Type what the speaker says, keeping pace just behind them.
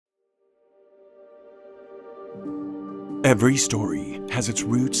Every story has its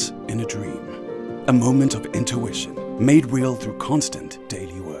roots in a dream, a moment of intuition made real through constant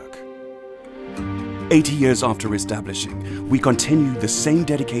daily work. 80 years after establishing, we continue the same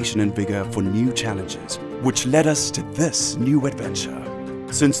dedication and vigor for new challenges, which led us to this new adventure.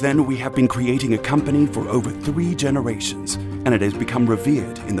 Since then, we have been creating a company for over 3 generations, and it has become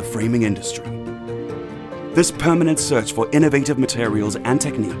revered in the framing industry. This permanent search for innovative materials and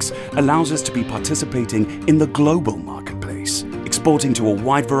techniques allows us to be participating in the global marketplace, exporting to a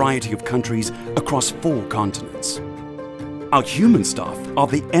wide variety of countries across 4 continents. Our human staff are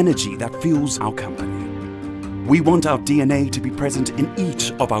the energy that fuels our company. We want our DNA to be present in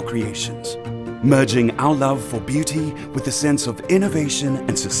each of our creations, merging our love for beauty with a sense of innovation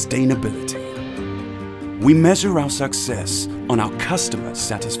and sustainability. We measure our success on our customer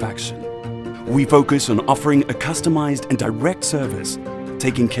satisfaction. We focus on offering a customized and direct service,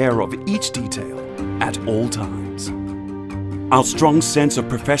 taking care of each detail at all times. Our strong sense of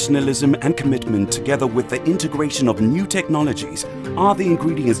professionalism and commitment, together with the integration of new technologies, are the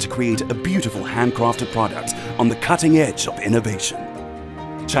ingredients to create a beautiful handcrafted product on the cutting edge of innovation.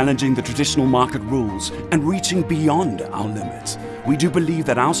 Challenging the traditional market rules and reaching beyond our limits, we do believe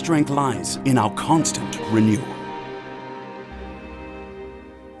that our strength lies in our constant renewal.